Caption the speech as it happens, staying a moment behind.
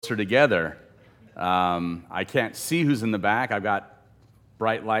Together. I can't see who's in the back. I've got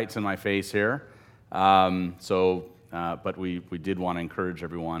bright lights in my face here. But we did want to encourage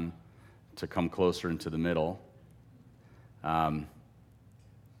everyone to come closer into the middle.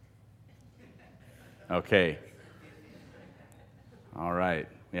 Okay. All right.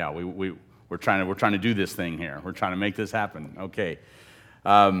 Yeah, we're trying to do this thing here. We're trying to make this happen. Okay.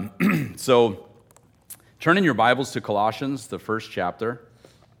 So turn in your Bibles to Colossians, the first chapter.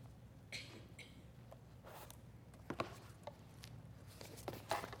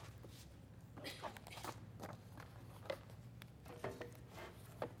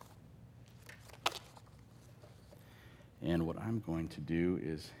 And what I'm going to do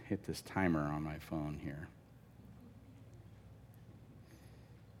is hit this timer on my phone here.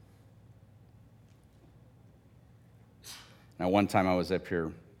 Now, one time I was up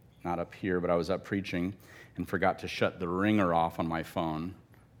here, not up here, but I was up preaching and forgot to shut the ringer off on my phone.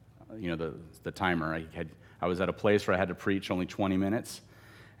 The timer. I was at a place where I had to preach only 20 minutes.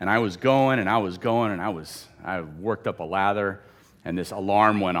 And I was going, and I worked up a lather, and this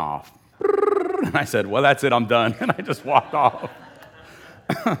alarm went off. And I said, well, that's it, I'm done. And I just walked off.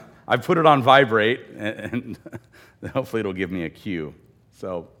 I put it on vibrate, and hopefully it'll give me a cue.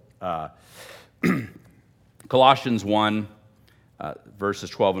 So, Colossians 1,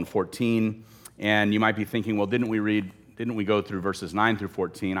 verses 12 and 14. And you might be thinking, well, didn't we go through verses 9 through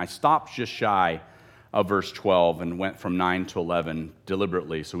 14? I stopped just shy of verse 12 and went from 9 to 11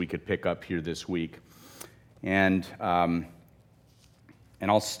 deliberately so we could pick up here this week. And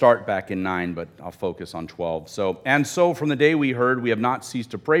I'll start back in 9, but I'll focus on 12. So from the day we heard, we have not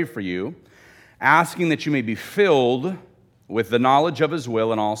ceased to pray for you, asking that you may be filled with the knowledge of His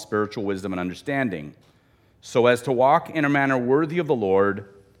will and all spiritual wisdom and understanding, so as to walk in a manner worthy of the Lord,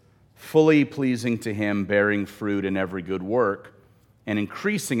 fully pleasing to Him, bearing fruit in every good work, and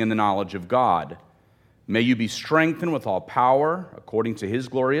increasing in the knowledge of God. May you be strengthened with all power, according to His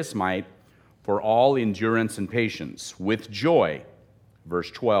glorious might, for all endurance and patience, with joy.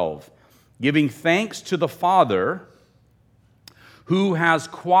 Verse 12, giving thanks to the Father who has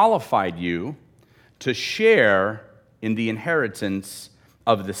qualified you to share in the inheritance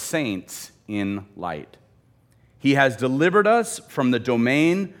of the saints in light. He has delivered us from the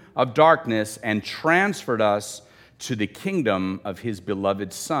domain of darkness and transferred us to the kingdom of His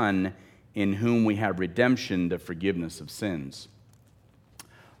beloved Son, in whom we have redemption, the forgiveness of sins.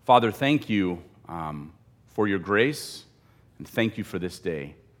 Father, thank you for your grace. And thank you for this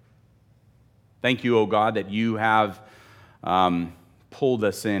day. Thank you, O God, that you have pulled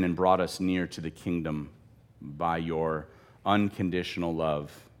us in and brought us near to the kingdom by your unconditional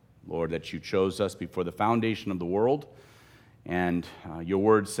love. Lord, that you chose us before the foundation of the world. And your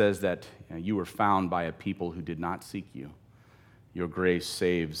word says that you were found by a people who did not seek you. Your grace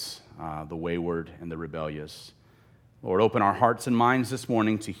saves the wayward and the rebellious. Lord, open our hearts and minds this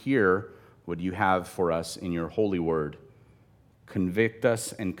morning to hear what you have for us in your holy word. Convict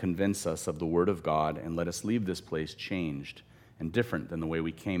us and convince us of the Word of God, and let us leave this place changed and different than the way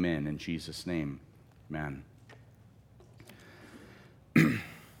we came in Jesus' name, amen.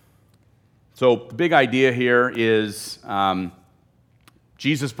 So the big idea here is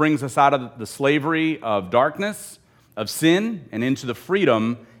Jesus brings us out of the slavery of darkness, of sin, and into the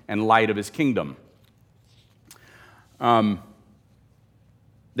freedom and light of His kingdom. There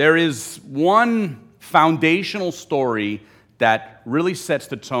is one foundational story that really sets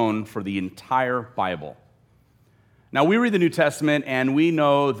the tone for the entire Bible. Now, we read the New Testament, and we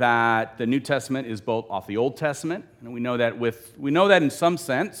know that the New Testament is built off the Old Testament, and we know that in some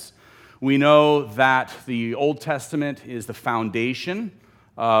sense. We know that the Old Testament is the foundation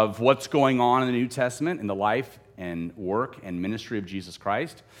of what's going on in the New Testament in the life and work and ministry of Jesus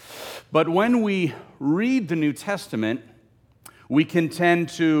Christ. But when we read the New Testament, we can tend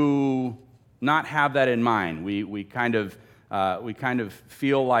to not have that in mind. We kind of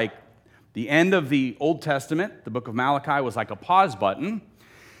feel like the end of the Old Testament, the book of Malachi, was like a pause button.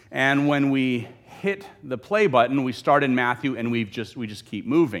 And when we hit the play button, we start in Matthew and we just keep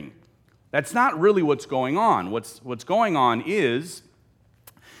moving. That's not really what's going on. What's going on is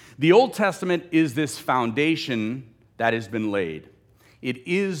the Old Testament is this foundation that has been laid. It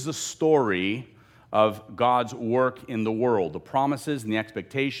is the story of God's work in the world, the promises and the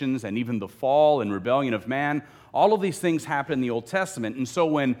expectations and even the fall and rebellion of man. All of these things happen in the Old Testament. And so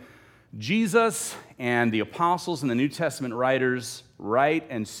when Jesus and the apostles and the New Testament writers write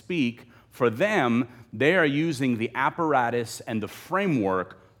and speak, for them, they are using the apparatus and the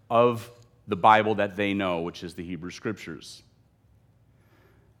framework of the Bible that they know, which is the Hebrew Scriptures.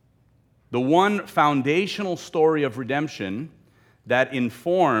 The one foundational story of redemption that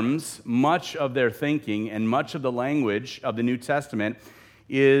informs much of their thinking and much of the language of the New Testament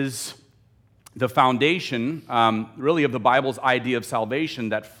is the foundation, really, of the Bible's idea of salvation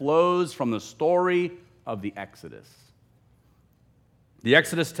that flows from the story of the Exodus. The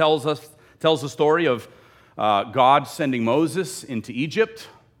Exodus tells the story of God sending Moses into Egypt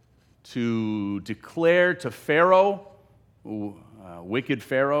to declare to Pharaoh, wicked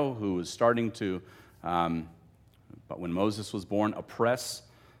Pharaoh, who was starting to, but when Moses was born, oppress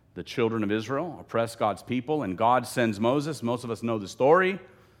the children of Israel, oppress God's people, and God sends Moses. Most of us know the story,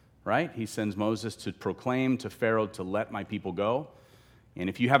 right? He sends Moses to proclaim to Pharaoh to let my people go. And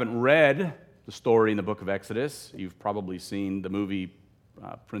if you haven't read the story in the book of Exodus, you've probably seen the movie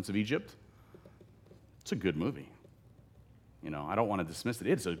Prince of Egypt. It's a good movie. I don't want to dismiss it.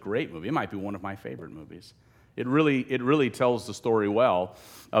 It's a great movie. It might be one of my favorite movies. It really tells the story well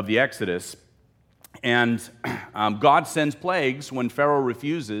of the Exodus. And God sends plagues when Pharaoh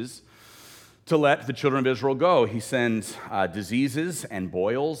refuses to let the children of Israel go. He sends diseases and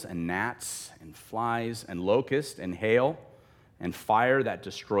boils and gnats and flies and locusts and hail and fire that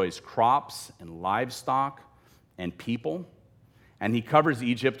destroys crops and livestock and people. And he covers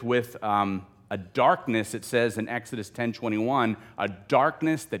Egypt with a darkness, it says in Exodus 10:21, a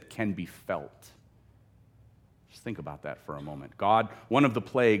darkness that can be felt. Just think about that for a moment. One of the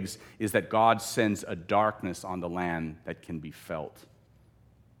plagues is that God sends a darkness on the land that can be felt.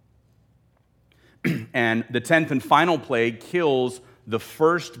 And the 10th and final plague kills the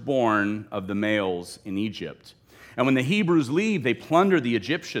firstborn of the males in Egypt. And when the Hebrews leave, they plunder the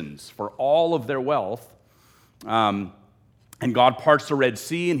Egyptians for all of their wealth. And God parts the Red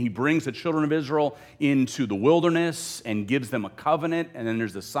Sea, and he brings the children of Israel into the wilderness and gives them a covenant. And then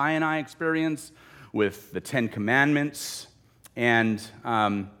there's the Sinai experience with the Ten Commandments. And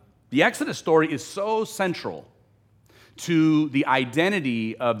the Exodus story is so central to the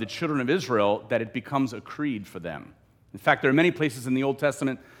identity of the children of Israel that it becomes a creed for them. In fact, there are many places in the Old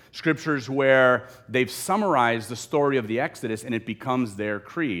Testament scriptures where they've summarized the story of the Exodus and it becomes their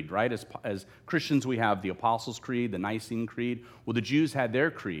creed, right? As Christians, we have the Apostles' Creed, the Nicene Creed. Well, the Jews had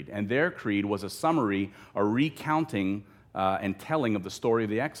their creed, and their creed was a summary, a recounting and telling of the story of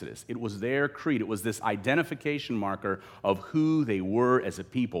the Exodus. It was their creed. It was this identification marker of who they were as a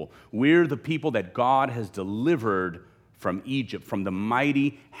people. We're the people that God has delivered from Egypt, from the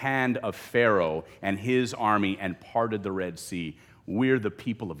mighty hand of Pharaoh and his army, and parted the Red Sea. We're the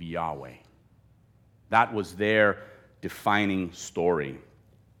people of Yahweh. That was their defining story.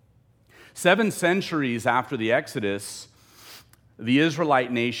 7 centuries after the Exodus, the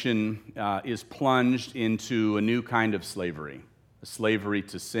Israelite nation is plunged into a new kind of slavery, a slavery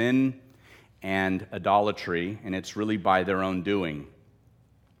to sin and idolatry, and it's really by their own doing.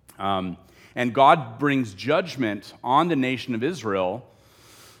 And God brings judgment on the nation of Israel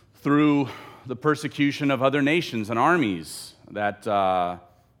through the persecution of other nations and armies that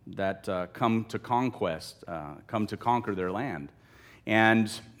come to conquest, come to conquer their land. And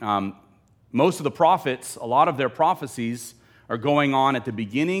most of the prophets, a lot of their prophecies are going on at the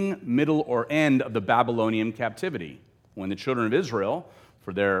beginning, middle, or end of the Babylonian captivity, when the children of Israel,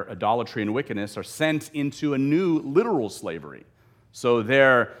 for their idolatry and wickedness, are sent into a new literal slavery. So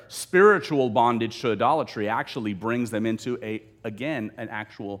their spiritual bondage to idolatry actually brings them into, an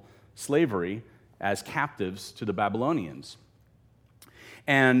actual slavery as captives to the Babylonians.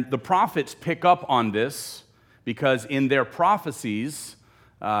 And the prophets pick up on this because in their prophecies,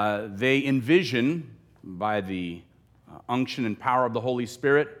 they envision, by the unction and power of the Holy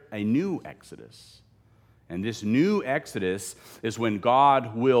Spirit, a new Exodus. And this new Exodus is when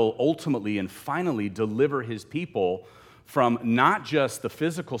God will ultimately and finally deliver his people from not just the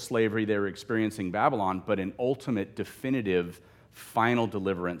physical slavery they were experiencing in Babylon, but an ultimate, definitive, final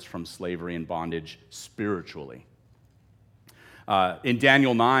deliverance from slavery and bondage spiritually. In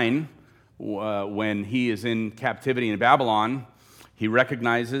Daniel 9, when he is in captivity in Babylon, he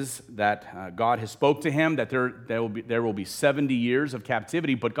recognizes that God has spoke to him, that there will be 70 years of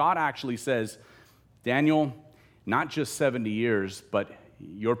captivity, but God actually says, Daniel, not just 70 years, but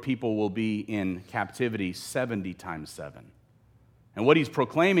your people will be in captivity 70 times 7. And what he's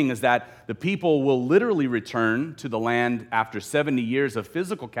proclaiming is that the people will literally return to the land after 70 years of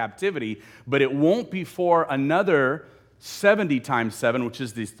physical captivity, but it won't be for another 70 times 7, which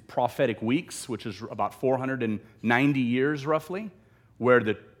is these prophetic weeks, which is about 490 years roughly,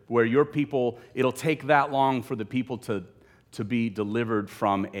 where your people, it'll take that long for the people to be delivered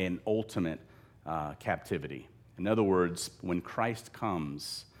from an ultimate captivity. In other words, when Christ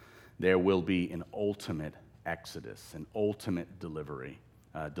comes, there will be an ultimate exodus, an ultimate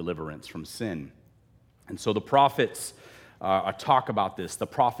deliverance from sin. And so the prophets talk about this. The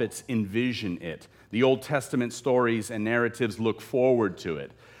prophets envision it. The Old Testament stories and narratives look forward to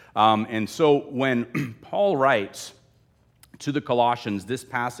it. And so when Paul writes to the Colossians this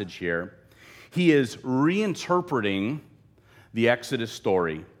passage here, he is reinterpreting the Exodus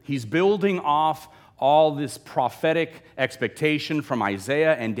story. He's building off all this prophetic expectation from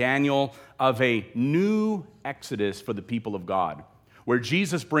Isaiah and Daniel of a new Exodus for the people of God, where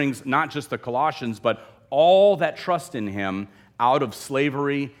Jesus brings not just the Colossians, but all that trust in him out of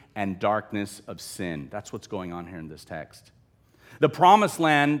slavery and darkness of sin. That's what's going on here in this text. The promised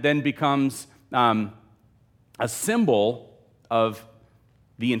land then becomes a symbol of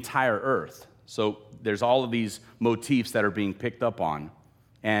the entire earth. So there's all of these motifs that are being picked up on.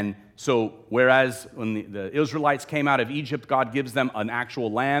 And so whereas when the Israelites came out of Egypt, God gives them an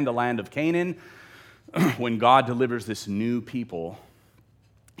actual land, the land of Canaan. When God delivers this new people,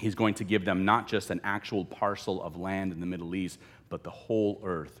 he's going to give them not just an actual parcel of land in the Middle East, but the whole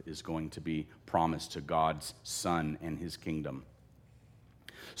earth is going to be promised to God's Son and his kingdom.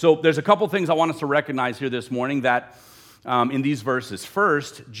 So there's a couple things I want us to recognize here this morning that in these verses.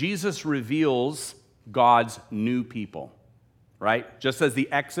 First, Jesus reveals God's new people, right? Just as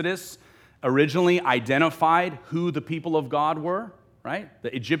the Exodus originally identified who the people of God were, right?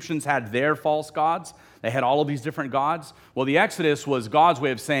 The Egyptians had their false gods. They had all of these different gods. Well, the Exodus was God's way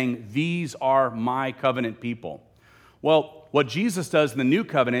of saying, these are my covenant people. Well, what Jesus does in the new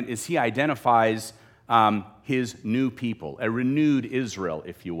covenant is he identifies his new people, a renewed Israel,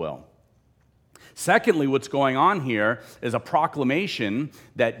 if you will. Secondly, what's going on here is a proclamation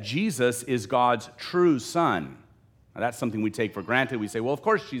that Jesus is God's true son. Now, that's something we take for granted. We say, well, of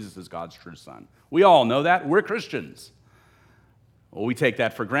course Jesus is God's true son. We all know that. We're Christians. Well, we take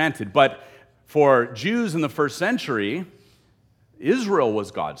that for granted. But for Jews in the first century, Israel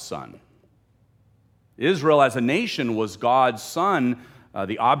was God's son. Israel as a nation was God's son,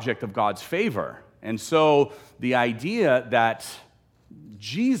 the object of God's favor. And so the idea that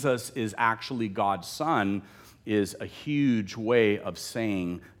Jesus is actually God's son is a huge way of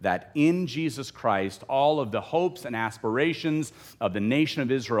saying that in Jesus Christ, all of the hopes and aspirations of the nation of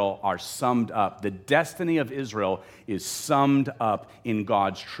Israel are summed up. The destiny of Israel is summed up in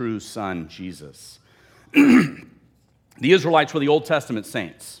God's true son, Jesus. The Israelites were the Old Testament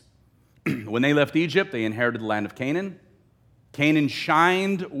saints. When they left Egypt, they inherited the land of Canaan. Canaan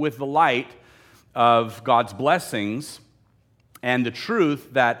shined with the light of God's blessings and the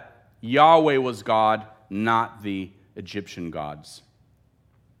truth that Yahweh was God, not the Egyptian gods.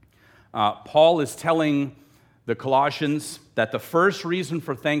 Paul is telling the Colossians that the first reason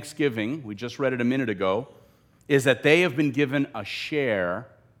for thanksgiving, we just read it a minute ago, is that they have been given a share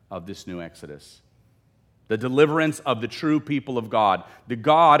of this new Exodus. The deliverance of the true people of God. The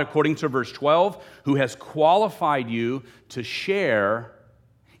God, according to verse 12, who has qualified you to share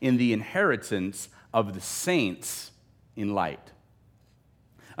in the inheritance of the saints in light.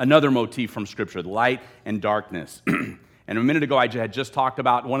 Another motif from Scripture, light and darkness. And a minute ago, I had just talked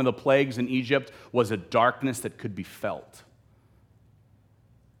about one of the plagues in Egypt was a darkness that could be felt.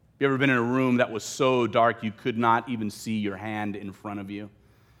 You ever been in a room that was so dark you could not even see your hand in front of you?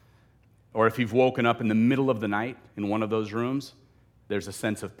 Or if you've woken up in the middle of the night in one of those rooms, there's a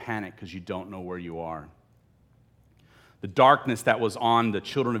sense of panic because you don't know where you are. The darkness that was on the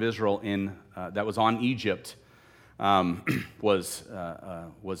children of Israel that was on Egypt was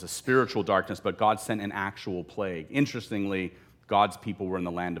a spiritual darkness, but God sent an actual plague. Interestingly, God's people were in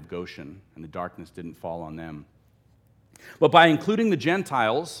the land of Goshen, and the darkness didn't fall on them. But by including the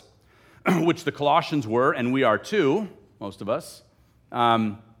Gentiles, which the Colossians were, and we are too, most of us,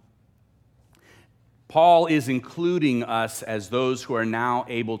 Paul is including us as those who are now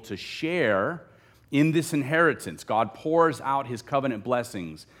able to share in this inheritance. God pours out his covenant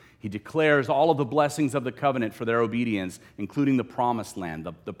blessings. He declares all of the blessings of the covenant for their obedience, including the promised land.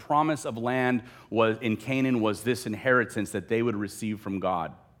 The promise of land in Canaan was this inheritance that they would receive from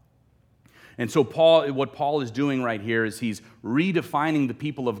God. And so what Paul is doing right here is he's redefining the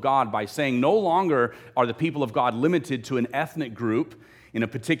people of God by saying no longer are the people of God limited to an ethnic group in a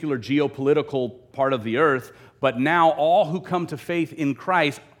particular geopolitical part of the earth, but now all who come to faith in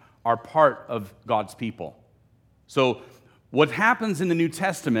Christ are part of God's people. So what happens in the New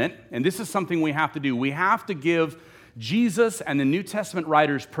Testament, and this is something we have to do, we have to give Jesus and the New Testament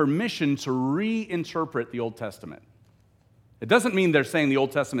writers permission to reinterpret the Old Testament. It doesn't mean they're saying the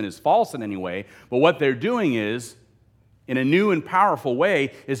Old Testament is false in any way, but what they're doing is, in a new and powerful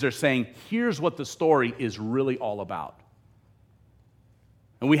way, is they're saying, here's what the story is really all about.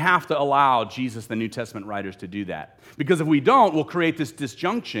 And we have to allow Jesus, the New Testament writers, to do that. Because if we don't, we'll create this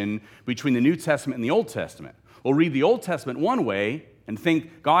disjunction between the New Testament and the Old Testament. will read the Old Testament one way and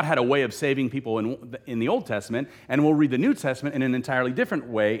think God had a way of saving people in the Old Testament, and we'll read the New Testament in an entirely different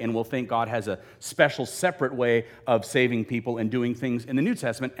way, and we'll think God has a special, separate way of saving people and doing things in the New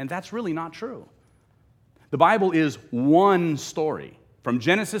Testament, and that's really not true. The Bible is one story. From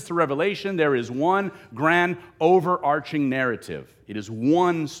Genesis to Revelation, there is one grand, overarching narrative. It is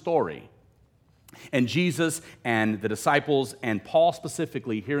one story. And Jesus and the disciples, and Paul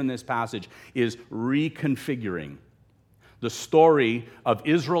specifically here in this passage, is reconfiguring the story of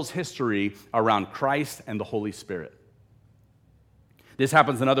Israel's history around Christ and the Holy Spirit. This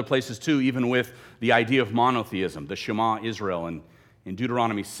happens in other places too, even with the idea of monotheism, the Shema Israel, and in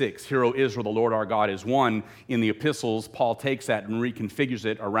Deuteronomy 6, "Hear, O Israel, the Lord our God is one." In the epistles, Paul takes that and reconfigures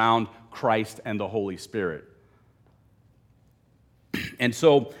it around Christ and the Holy Spirit. And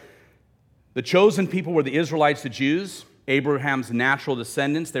so, the chosen people were the Israelites, the Jews, Abraham's natural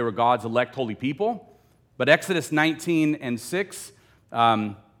descendants. They were God's elect holy people. But Exodus 19 and 6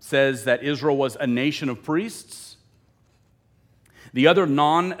 says that Israel was a nation of priests. The other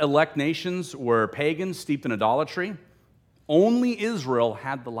non-elect nations were pagans steeped in idolatry. Only Israel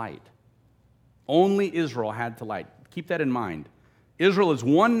had the light. Only Israel had the light. Keep that in mind. Israel is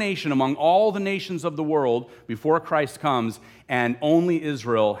one nation among all the nations of the world before Christ comes, and only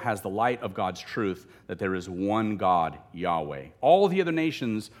Israel has the light of God's truth, that there is one God, Yahweh. All the other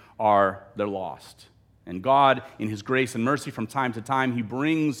nations they're lost. And God, in His grace and mercy, from time to time, He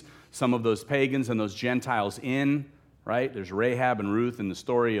brings some of those pagans and those Gentiles in, right? There's Rahab and Ruth in the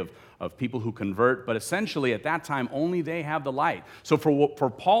story of people who convert, but essentially at that time, only they have the light. So for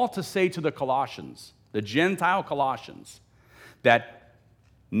Paul to say to the Colossians, the Gentile Colossians, that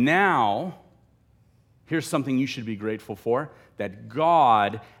now, here's something you should be grateful for, that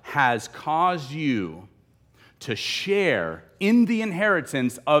God has caused you to share in the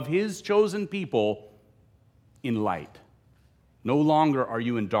inheritance of His chosen people in light. No longer are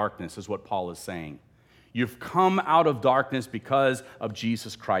you in darkness, is what Paul is saying. You've come out of darkness because of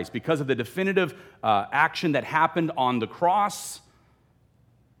Jesus Christ, because of the definitive action that happened on the cross.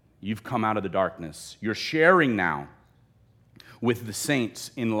 You've come out of the darkness. You're sharing now with the saints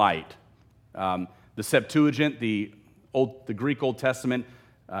in light. The Septuagint, the Greek Old Testament,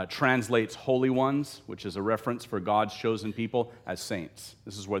 translates holy ones, which is a reference for God's chosen people, as saints.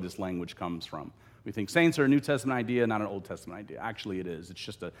 This is where this language comes from. We think saints are a New Testament idea, not an Old Testament idea. Actually, it is. It's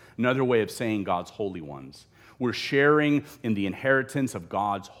just another way of saying God's holy ones. We're sharing in the inheritance of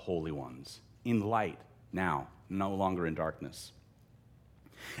God's holy ones, in light now, no longer in darkness.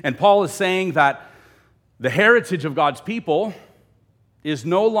 And Paul is saying that the heritage of God's people is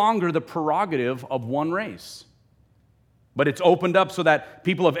no longer the prerogative of one race, but it's opened up so that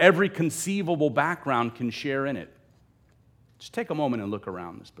people of every conceivable background can share in it. Just take a moment and look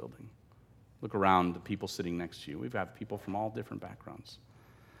around this building. Look around the people sitting next to you. We've got people from all different backgrounds,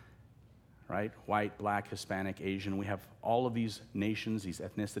 right? White, black, Hispanic, Asian. We have all of these nations, these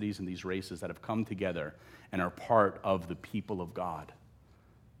ethnicities, and these races that have come together and are part of the people of God.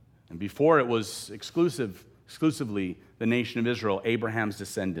 And before it was exclusively the nation of Israel, Abraham's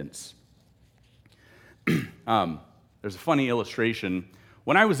descendants. There's a funny illustration.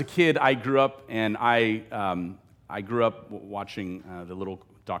 When I was a kid, I grew up watching the little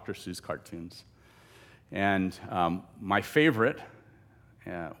Dr. Seuss cartoons. And my favorite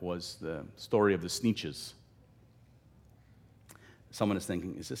was the story of the Sneetches. Someone is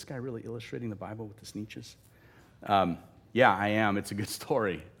thinking, is this guy really illustrating the Bible with the Sneetches? Yeah, I am. It's a good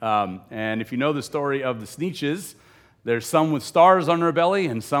story. And if you know the story of the Sneetches, there's some with stars on their belly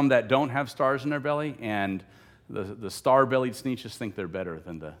and some that don't have stars in their belly. And the star-bellied Sneetches think they're better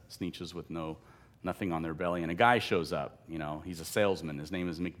than the Sneetches with nothing on their belly. And a guy shows up. He's a salesman. His name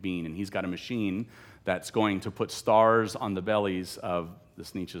is McBean, and he's got a machine that's going to put stars on the bellies of the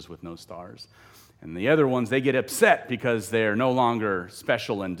Sneetches with no stars. And the other ones, they get upset because they're no longer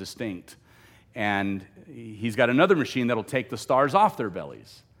special and distinct. And he's got another machine that'll take the stars off their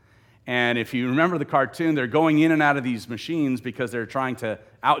bellies. And if you remember the cartoon, they're going in and out of these machines because they're trying to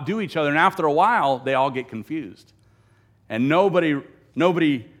outdo each other. And after a while, they all get confused. And nobody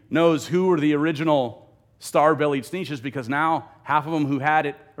knows who were the original star-bellied Sneetches, because now half of them who had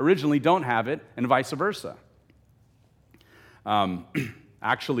it originally don't have it, and vice versa.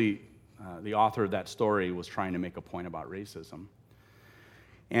 Actually, the author of that story was trying to make a point about racism.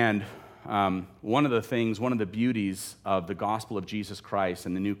 And one of the beauties of the gospel of Jesus Christ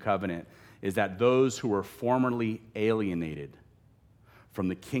and the new covenant is that those who were formerly alienated from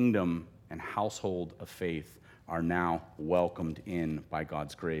the kingdom and household of faith are now welcomed in by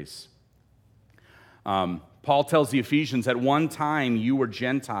God's grace. Paul tells the Ephesians, at one time you were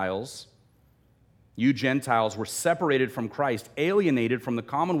Gentiles You Gentiles were separated from Christ, alienated from the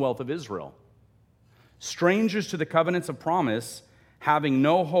commonwealth of Israel, strangers to the covenants of promise, having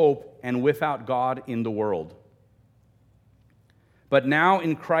no hope and without God in the world. But now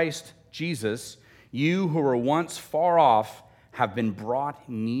in Christ Jesus, you who were once far off have been brought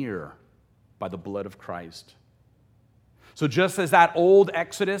near by the blood of Christ. So just as that old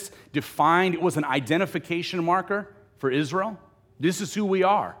Exodus defined, it was an identification marker for Israel, this is who we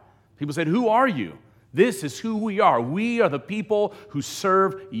are. People said, who are you? This is who we are. We are the people who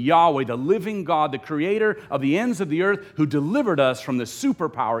serve Yahweh, the living God, the creator of the ends of the earth, who delivered us from the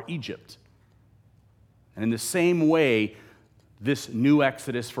superpower Egypt. And in the same way, this new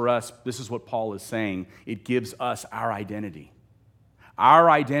Exodus for us, this is what Paul is saying, it gives us our identity. Our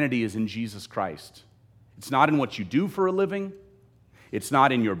identity is in Jesus Christ. It's not in what you do for a living. It's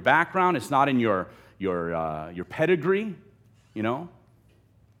not in your background. It's not in your pedigree, you know.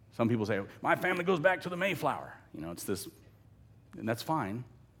 Some people say, my family goes back to the Mayflower. You know, it's this, and that's fine.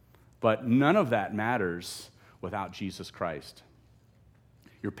 But none of that matters without Jesus Christ.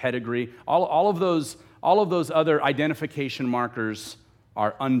 Your pedigree, all of those other identification markers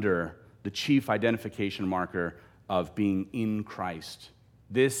are under the chief identification marker of being in Christ.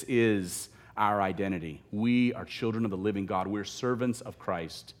 This is our identity. We are children of the living God. We're servants of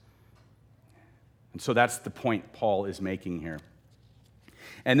Christ. And so that's the point Paul is making here.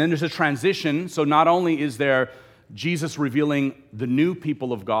 And then there's a transition. So not only is there Jesus revealing the new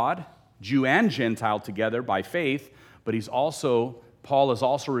people of God, Jew and Gentile together by faith, but Paul is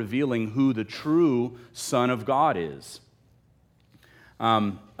also revealing who the true Son of God is.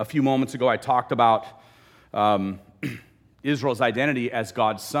 A few moments ago, I talked about Israel's identity as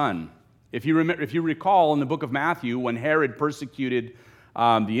God's son. If you recall in the book of Matthew, when Herod persecuted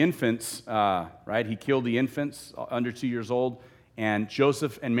the infants, right? He killed the infants under 2 years old. And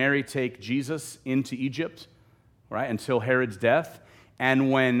Joseph and Mary take Jesus into Egypt, right, until Herod's death. And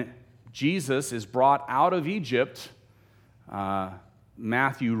when Jesus is brought out of Egypt,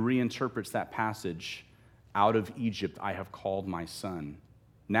 Matthew reinterprets that passage, out of Egypt I have called my son.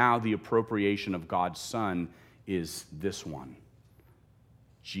 Now the appropriation of God's son is this one,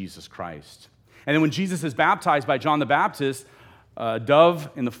 Jesus Christ. And then when Jesus is baptized by John the Baptist, a dove,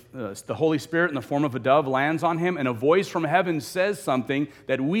 the Holy Spirit in the form of a dove lands on him, and a voice from heaven says something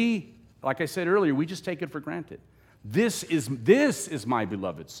that we, like I said earlier, we just take it for granted. This is my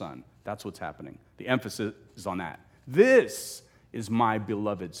beloved son. That's what's happening. The emphasis is on that. This is my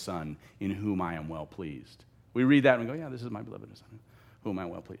beloved son in whom I am well pleased. We read that and we go, yeah, this is my beloved son, whom I am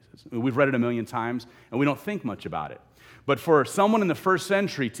well pleased. We've read it a million times, and we don't think much about it. But for someone in the first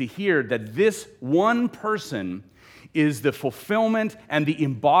century to hear that this one person is the fulfillment and the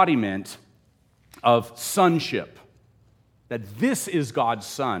embodiment of sonship. That this is God's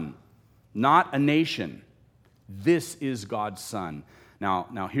son, not a nation. This is God's son.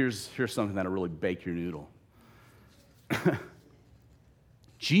 Now here's something that'll really bake your noodle.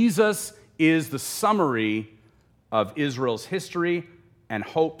 Jesus is the summary of Israel's history and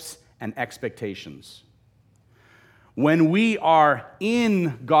hopes and expectations. When we are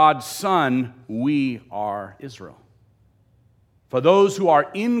in God's Son, we are Israel. For those who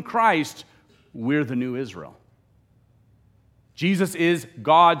are in Christ, we're the new Israel. Jesus is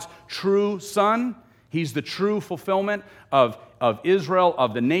God's true Son. He's the true fulfillment of Israel,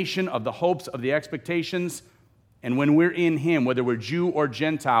 of the nation, of the hopes, of the expectations. And when we're in Him, whether we're Jew or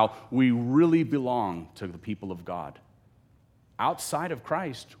Gentile, we really belong to the people of God. Outside of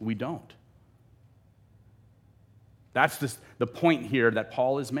Christ, we don't. That's the point here that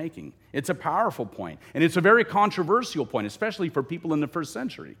Paul is making. It's a powerful point, and it's a very controversial point, especially for people in the first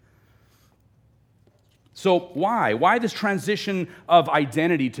century. So why? Why this transition of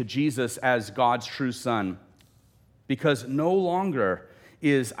identity to Jesus as God's true Son? Because no longer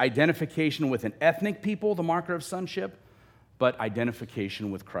is identification with an ethnic people the marker of sonship, but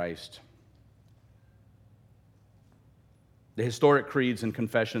identification with Christ. The historic creeds and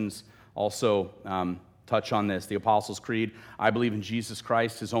confessions also touch on this. The Apostles' Creed, I believe in Jesus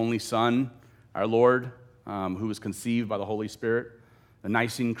Christ, His only Son, our Lord, who was conceived by the Holy Spirit. The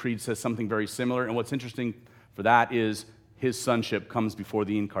Nicene Creed says something very similar, and what's interesting for that is His sonship comes before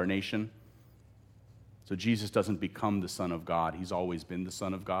the incarnation. So Jesus doesn't become the Son of God. He's always been the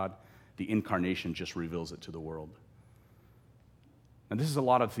Son of God. The incarnation just reveals it to the world. And this is a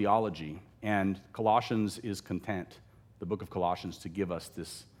lot of theology, and Colossians is content, the book of Colossians, to give us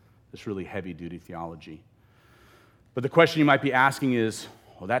this really heavy-duty theology. But the question you might be asking is,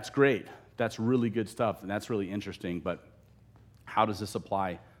 well, that's great. That's really good stuff, and that's really interesting, but how does this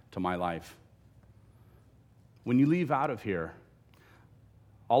apply to my life? When you leave out of here,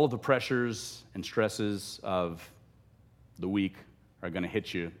 all of the pressures and stresses of the week are going to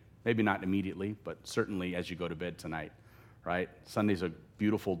hit you. Maybe not immediately, but certainly as you go to bed tonight, right? Sunday's a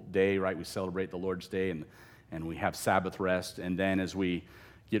beautiful day, right? We celebrate the Lord's Day and we have Sabbath rest. And then as we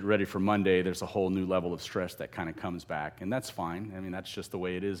get ready for Monday, there's a whole new level of stress that kind of comes back. And that's fine. I mean, that's just the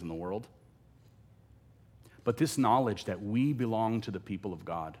way it is in the world. But this knowledge that we belong to the people of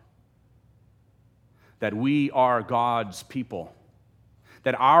God, that we are God's people,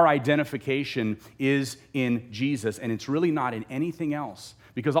 that our identification is in Jesus, and it's really not in anything else.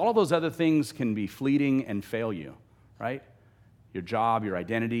 Because all of those other things can be fleeting and fail you, right? Your job, your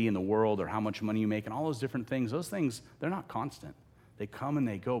identity in the world, or how much money you make, and all those different things, they're not constant. They come and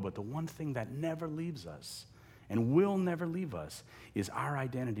they go, but the one thing that never leaves us and will never leave us is our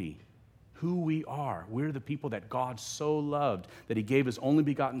identity, who we are. We're the people that God so loved that he gave his only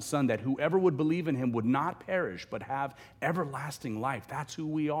begotten Son, that whoever would believe in him would not perish but have everlasting life. That's who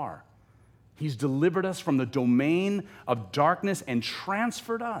we are. He's delivered us from the domain of darkness and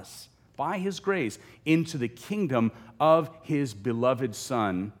transferred us by his grace into the kingdom of his beloved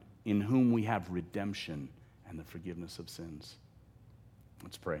Son, in whom we have redemption and the forgiveness of sins.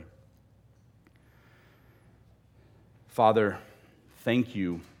 Let's pray. Father, thank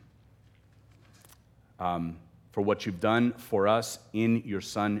you for what you've done for us in your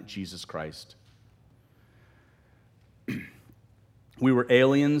Son, Jesus Christ. We were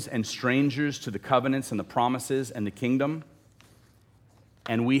aliens and strangers to the covenants and the promises and the kingdom,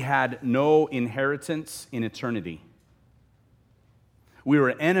 and we had no inheritance in eternity. We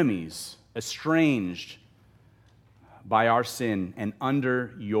were enemies, estranged by our sin and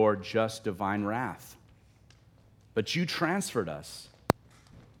under your just divine wrath. But you transferred us.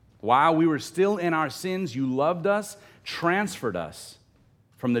 While we were still in our sins, you loved us, transferred us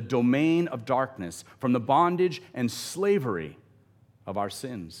from the domain of darkness, from the bondage and slavery of our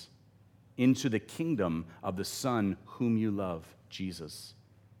sins, into the kingdom of the Son whom you love, Jesus.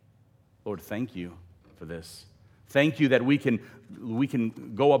 Lord, thank you for this. Thank you that we can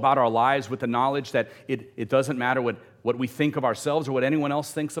go about our lives with the knowledge that it doesn't matter what we think of ourselves or what anyone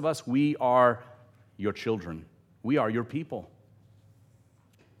else thinks of us. We are your children. We are your people.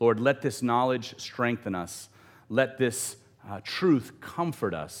 Lord, let this knowledge strengthen us. Let this truth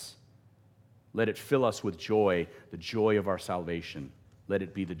comfort us. Let it fill us with joy, the joy of our salvation. Let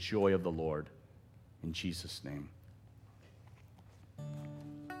it be the joy of the Lord. In Jesus' name.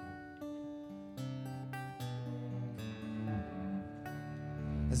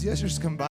 As the ushers come by.